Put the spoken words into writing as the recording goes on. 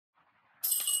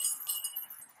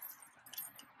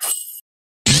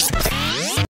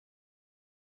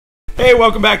Hey,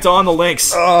 welcome back to On the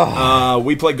Links.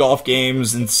 We play golf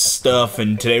games and stuff,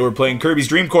 and today we're playing Kirby's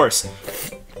Dream Course.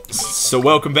 So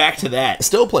welcome back to that.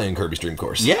 Still playing Kirby's Dream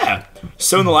Course. Yeah.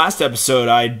 So in the last episode,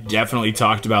 I definitely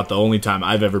talked about the only time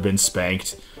I've ever been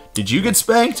spanked. Did you get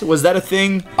spanked? Was that a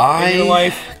thing in your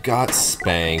life? I got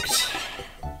spanked.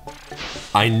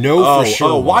 I know for sure.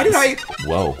 Oh, why did I?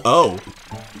 Whoa. Oh.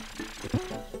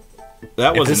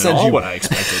 That wasn't at all what I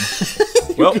expected.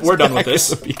 Well, we're done with this.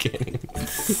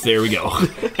 There we go.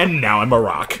 And now I'm a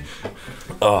rock.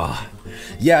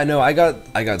 Yeah, no, I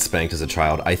got spanked as a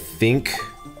child. I think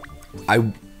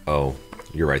oh,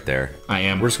 you're right there. I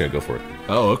am. We're just gonna go for it.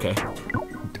 Oh, okay.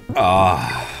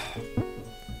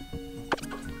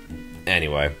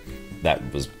 Anyway, that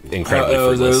was incredibly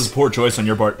that was a poor choice on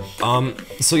your part.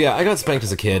 So yeah, I got spanked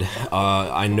as a kid.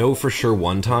 I know for sure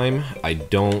one time.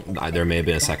 There may have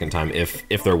been a second time.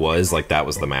 If there was, like, that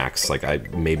was the max.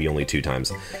 Like, maybe only 2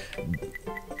 times.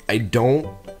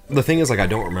 The thing is, like, I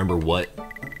don't remember what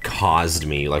caused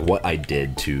me, like, what I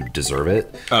did to deserve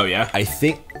it. Oh, yeah? I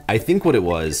think what it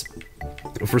was,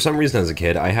 for some reason as a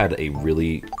kid, I had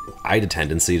a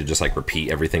tendency to just, like,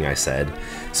 repeat everything I said.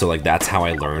 So, like, that's how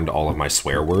I learned all of my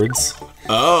swear words.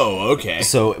 Oh, okay.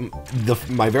 So,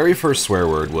 my very first swear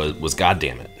word was "God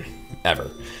damn it,"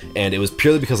 ever. And it was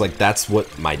purely because, like, that's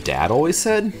what my dad always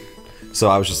said. So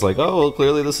I was just like, oh, well,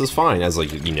 clearly this is fine. As,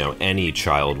 like, you know, any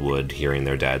child would hearing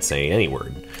their dad say any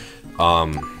word.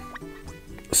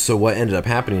 So what ended up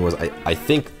happening was, I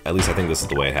think this is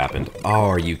the way it happened. Oh,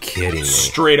 are you kidding me?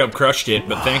 Straight up crushed it,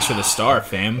 but thanks for the star,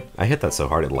 fam. I hit that so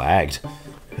hard it lagged.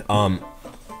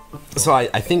 So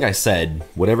I think I said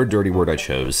whatever dirty word I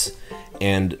chose,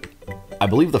 and I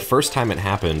believe the first time it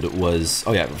happened was...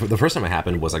 Oh yeah, the first time it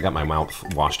happened was I got my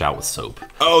mouth washed out with soap.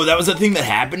 Oh, that was the thing that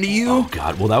happened to you? Oh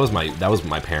god, well that was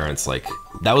my parents, like,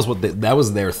 that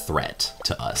was their threat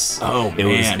to us. Oh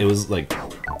man. It was like,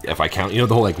 if I count, you know,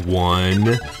 the whole, like, 1,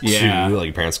 2, like,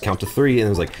 your parents count to 3, and it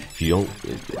was like, if you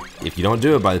don't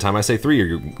do it by the time I say 3,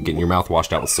 you're getting your mouth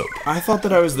washed out with soap. I thought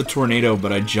that I was the tornado,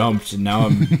 but I jumped, and now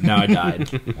I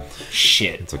died.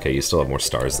 Shit. It's okay, you still have more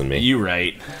stars than me. You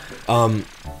right.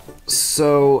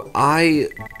 So I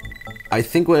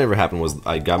think whatever happened was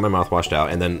I got my mouth washed out,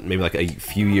 and then maybe like a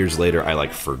few years later I,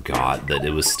 like, forgot that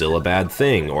it was still a bad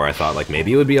thing, or I thought, like,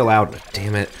 maybe it would be allowed.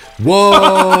 Damn it.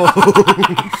 Whoa!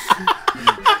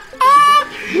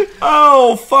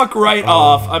 Oh, fuck right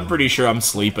off. I'm pretty sure I'm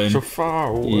sleeping. So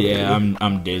far away. Yeah,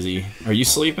 I'm dizzy. Are you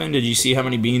sleeping? Did you see how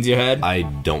many beans you had? I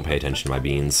don't pay attention to my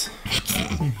beans.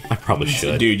 I probably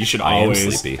should. Dude, you should always I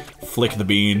am sleepy. Flick the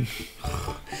bean.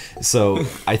 So,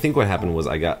 I think what happened was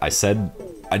I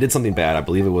did something bad. I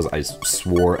believe it was I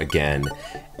swore again,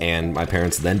 and my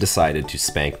parents then decided to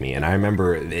spank me. And I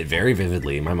remember it very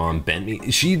vividly. My mom bent me.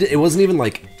 It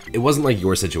wasn't like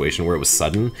your situation where it was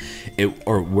sudden,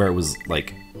 or where it was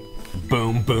like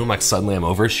boom, boom, like suddenly I'm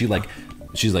over. She's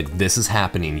like, this is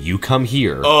happening. You come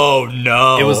here. Oh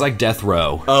no! It was like death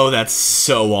row. Oh, that's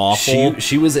so awful.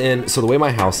 She was in. So the way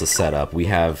my house is set up,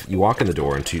 you walk in the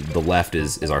door, and to the left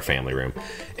is our family room,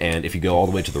 and if you go all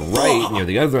the way to the right, near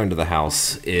the other end of the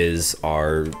house is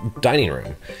our dining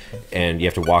room, and you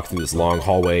have to walk through this long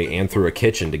hallway and through a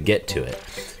kitchen to get to it.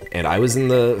 And I was in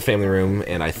the family room,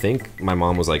 and I think my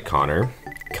mom was like, Connor,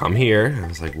 come here. I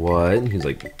was like, what? And he was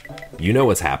like, you know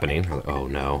what's happening. I was like, oh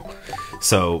no.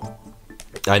 So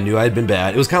I knew I had been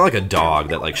bad. It was kind of like a dog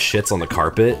that, like, shits on the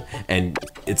carpet, and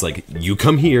it's like, you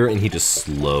come here, and he just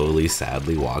slowly,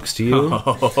 sadly walks to you,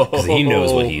 because he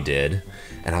knows what he did.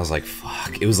 And I was like,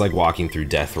 fuck. It was like walking through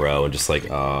death row, and just like,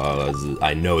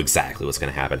 I know exactly what's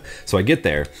going to happen. So I get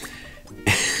there,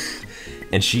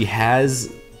 and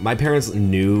my parents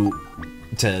knew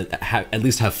to at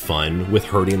least have fun with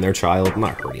hurting their child.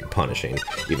 Not hurting, punishing,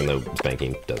 even though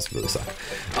spanking does really suck.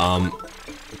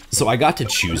 So I got to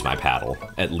choose my paddle,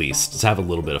 at least, to have a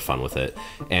little bit of fun with it.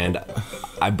 And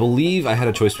I believe I had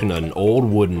a choice between an old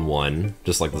wooden one,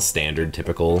 just like the standard,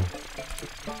 typical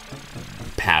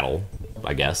paddle,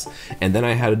 I guess. And then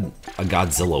I had a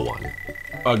Godzilla one.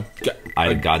 I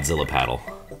had a Godzilla paddle.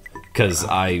 Because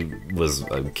I was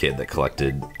a kid that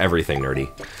collected everything nerdy.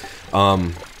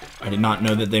 I did not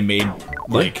know that they made,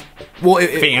 like,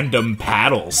 fandom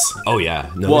paddles. Oh, yeah.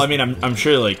 No, well, I mean, I'm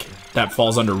sure, like, that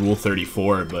falls under Rule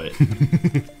 34, but...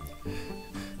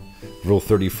 Rule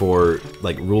 34,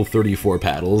 like, Rule 34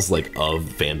 paddles, like, of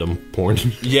fandom porn?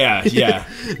 Yeah, yeah.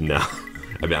 No.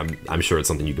 I mean, I'm sure it's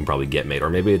something you can probably get made, or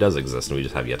maybe it does exist and we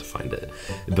just have yet to find it.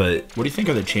 But... What do you think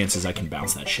are the chances I can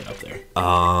bounce that shit up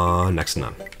there? Next to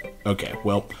none. Okay,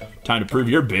 well, time to prove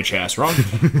your bitch ass wrong.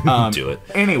 Do it.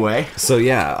 Anyway. So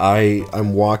yeah,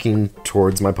 I'm walking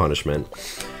towards my punishment,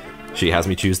 She has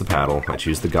me choose the paddle. I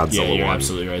choose the Godzilla Yeah, you're one.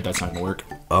 absolutely right. That's not gonna work.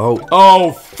 Oh.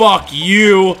 Oh, fuck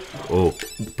you! Oh,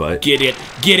 but... Get it.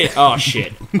 Get it. Oh,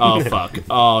 shit. Oh, fuck.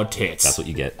 Oh, tits. That's what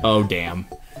you get. Oh, damn.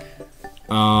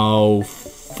 Oh,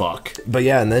 fuck. But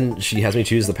yeah, and then she has me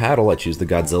choose the paddle. I choose the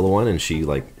Godzilla one, and she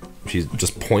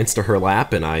just points to her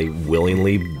lap, and I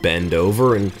willingly bend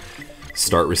over and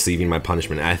start receiving my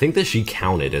punishment. And I think that she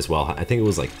counted as well. I think it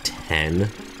was like 10.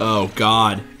 Oh,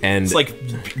 God. And it's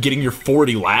like getting your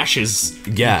 40 lashes.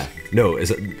 Yeah. No, it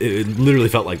literally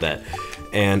felt like that.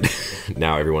 And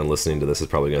now everyone listening to this is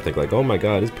probably going to think like, oh my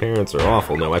god, his parents are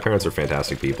awful. No, my parents are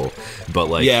fantastic people. But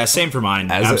like... Yeah, same for mine.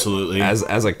 Absolutely.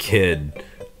 As a kid,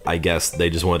 I guess they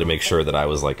just wanted to make sure that I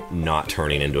was like not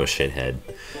turning into a shithead.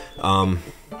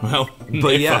 Well, but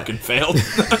they yeah. fucking failed.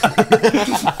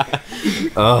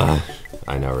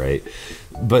 I know, right?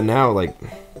 But now, like,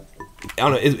 I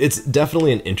don't know. It's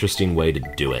definitely an interesting way to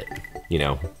do it. You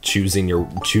know, choose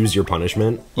your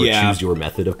punishment or choose your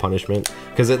method of punishment.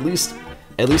 Because at least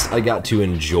I got to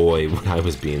enjoy what I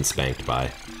was being spanked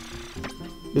by.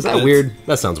 Is that weird?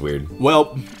 That sounds weird.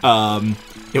 Well,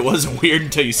 it wasn't weird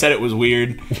until you said it was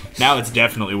weird. Now it's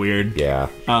definitely weird. Yeah.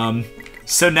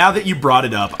 So now that you brought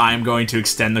it up, I'm going to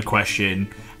extend the question: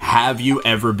 have you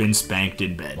ever been spanked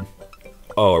in bed?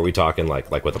 Oh, are we talking like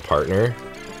with a partner?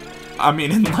 I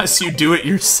mean, unless you do it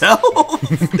yourself.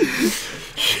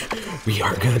 We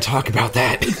aren't going to talk about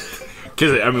that.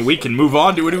 Because, I mean, we can move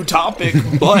on to a new topic,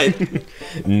 but...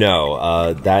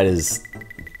 No, that is...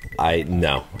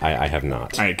 No, I have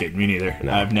not. Alright, good. Me neither.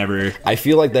 No. I've never... I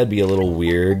feel like that'd be a little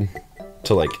weird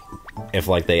to, like, if,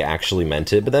 like, they actually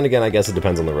meant it. But then again, I guess it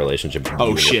depends on the relationship.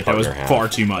 Oh, shit, that was far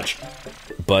too much.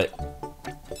 But...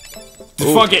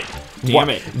 Fuck it!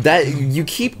 Damn it. That you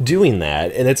keep doing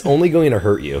that, and it's only going to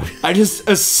hurt you. I just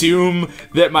assume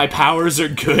that my powers are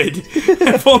good.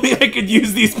 If only I could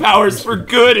use these powers for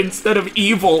good instead of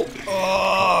evil.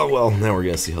 Oh, well, now we're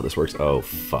gonna see how this works. Oh,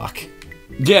 fuck.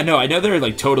 Yeah, no, I know there are,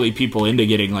 like, totally people into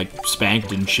getting, like,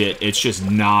 spanked and shit. It's just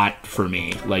not for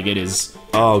me. Like, it is...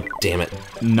 Oh, damn it.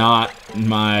 Not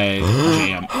my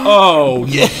jam. Oh,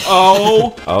 yeah.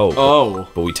 Oh. Oh.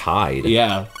 But we tied.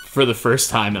 Yeah. For the first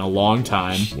time in a long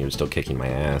time. You're still kicking my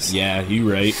ass. Yeah,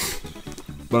 you right.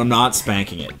 But I'm not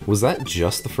spanking it. Was that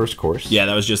just the first course? Yeah,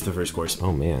 that was just the first course.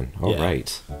 Oh, man. All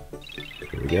right.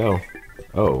 Here we go.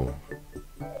 Oh.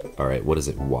 All right, what is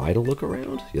it? Y to look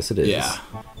around? Yes, it is. Yeah.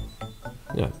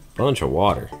 Yeah, bunch of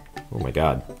water. Oh, my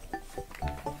God.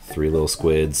 3 little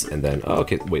squids, and then... Oh,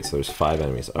 okay, wait, so there's 5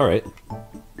 enemies. All right.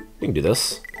 We can do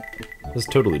this. This is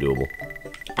totally doable.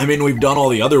 I mean, we've done all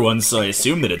the other ones, so I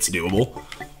assume that it's doable.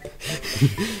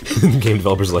 Game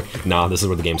developers are like, nah, this is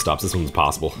where the game stops. This one's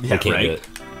possible. Yeah, I can't do it.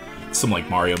 Some, like,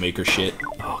 Mario Maker shit.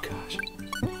 Oh, gosh.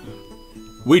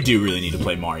 We do really need to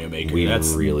play Mario Maker. We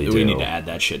really do. We need to add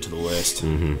that shit to the list.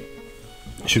 Mm-hmm.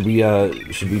 Should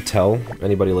we tell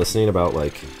anybody listening about,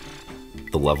 like,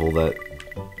 the level that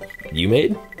you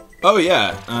made? Oh,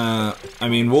 yeah. I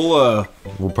mean, we'll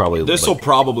probably... This will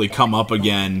probably come up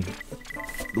again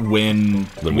when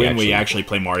we actually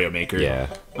play Mario Maker. Yeah.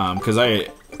 Because I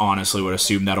honestly would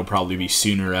assume that'll probably be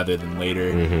sooner rather than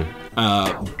later.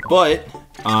 Mm-hmm. But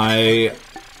I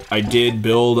did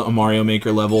build a Mario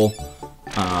Maker level.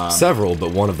 Several,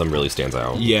 but one of them really stands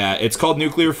out. Yeah, it's called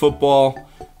Nuclear Football.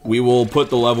 We will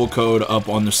put the level code up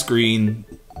on the screen.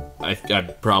 I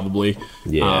probably.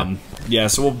 Yeah. Yeah,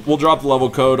 so we'll drop the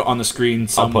level code on the screen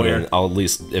somewhere. I'll at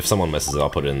least, if someone misses it, I'll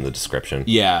put it in the description.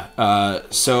 Yeah,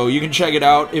 so you can check it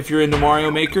out if you're into Mario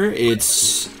Maker. It's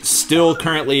still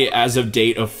currently, as of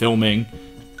date of filming,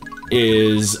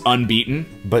 is unbeaten.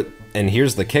 But, and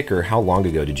here's the kicker, how long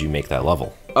ago did you make that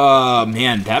level?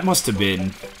 Man, that must have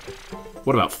been,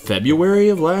 what about February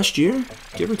of last year,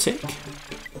 give or take?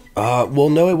 Well,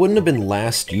 no, it wouldn't have been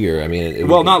last year. I mean,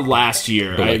 well, not last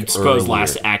year. Like I suppose earlier.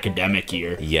 last academic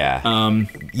year. Yeah.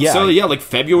 Yeah. So yeah, like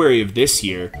February of this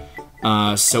year.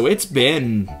 So it's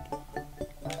been,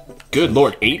 good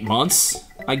lord, 8 months,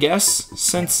 I guess,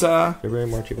 since February,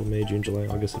 March, April, May, June, July,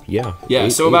 August. Yeah. Yeah.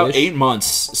 So about 8 months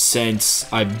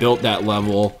since I built that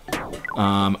level.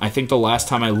 I think the last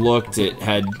time I looked, it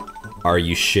had. Are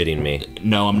you shitting me?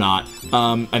 No, I'm not.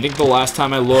 I think the last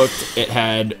time I looked, it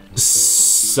had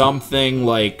something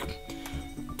like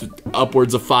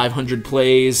upwards of 500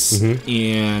 plays,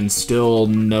 and still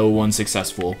no one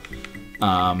successful.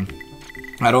 I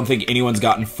don't think anyone's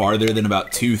gotten farther than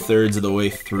about 2/3 of the way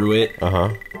through it.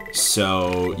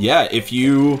 So yeah, if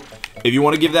you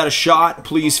want to give that a shot,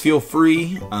 please feel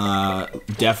free.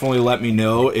 Definitely let me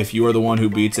know. If you are the one who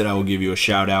beats it, I will give you a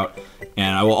shout out.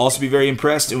 And I will also be very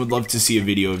impressed and would love to see a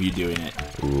video of you doing it.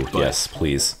 Ooh, yes,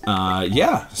 please.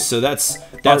 Yeah, so that's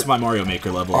my Mario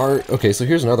Maker level. Okay, so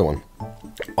here's another one.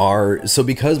 So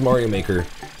because Mario Maker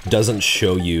doesn't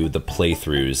show you the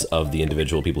playthroughs of the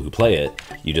individual people who play it,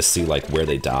 you just see like where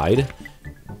they died.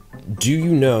 Do you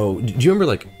remember,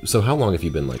 like, so how long have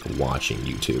you been like watching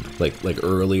YouTube? Like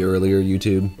earlier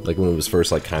YouTube? Like when it was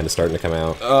first like kind of starting to come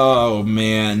out? Oh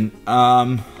man.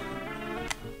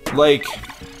 Like,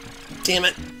 damn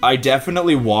it. I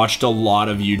definitely watched a lot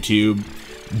of YouTube.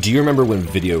 Do you remember when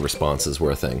video responses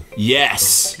were a thing?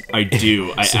 Yes, I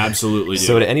do. I absolutely do.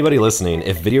 So to anybody listening,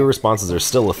 if video responses are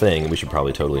still a thing, we should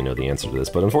probably totally know the answer to this,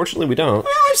 but unfortunately we don't.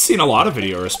 Well, I've seen a lot of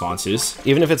video responses.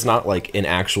 Even if it's not like an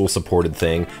actual supported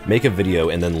thing, make a video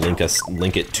and then link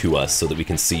it to us so that we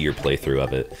can see your playthrough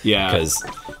of it. Yeah. Because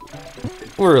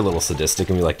we're a little sadistic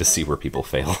and we like to see where people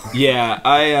fail. Yeah,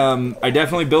 I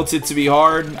definitely built it to be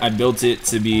hard. I built it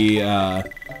to be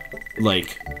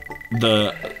like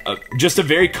just a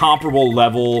very comparable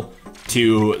level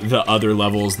to the other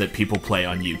levels that people play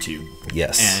on YouTube.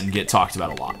 Yes. And get talked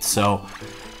about a lot. So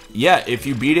yeah, if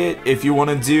you beat it, if you want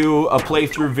to do a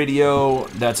playthrough video,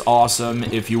 that's awesome.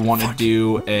 If you want to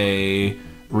do a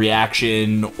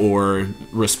reaction or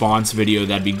response video,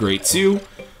 that'd be great too.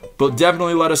 But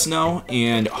definitely let us know,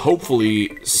 and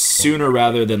hopefully sooner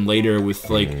rather than later, with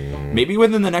like maybe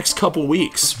within the next couple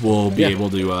weeks, we'll be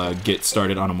able to get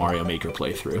started on a Mario Maker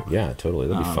playthrough. Yeah, totally.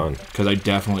 That'd be fun. Because I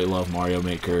definitely love Mario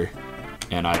Maker,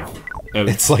 and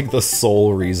it's like the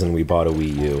sole reason we bought a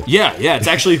Wii U. Yeah, it's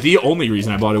actually the only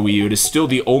reason I bought a Wii U. It is still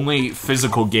the only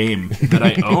physical game that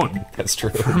I own. That's true.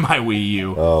 For my Wii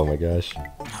U. Oh my gosh.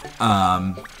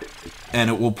 And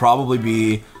it will probably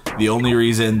be the only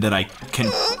reason that I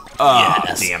can.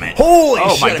 Yes. Damn it! Holy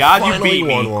shit! Oh my god, you beat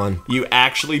me! One. You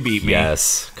actually beat me.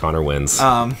 Yes, Connor wins.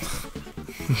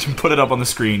 Put it up on the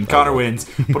screen. Connor wins.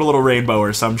 Put a little rainbow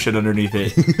or some shit underneath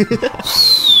it.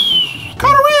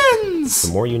 Connor wins!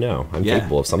 The more you know. I'm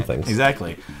capable of some things.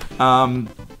 Exactly.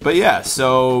 But yeah,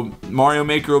 so Mario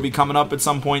Maker will be coming up at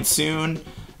some point soon,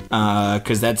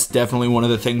 because that's definitely one of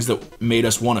the things that made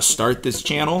us want to start this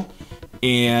channel.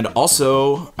 And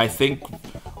also, I think,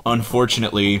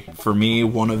 unfortunately, for me,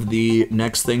 one of the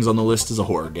next things on the list is a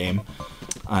horror game.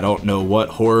 I don't know what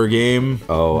horror game.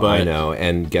 Oh, but I know.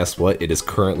 And guess what? It is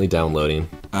currently downloading.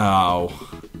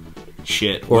 Oh,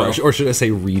 shit. Or should I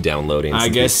say re-downloading? I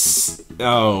guess...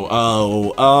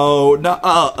 No,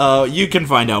 you can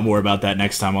find out more about that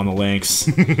next time on the links.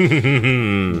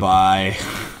 Bye.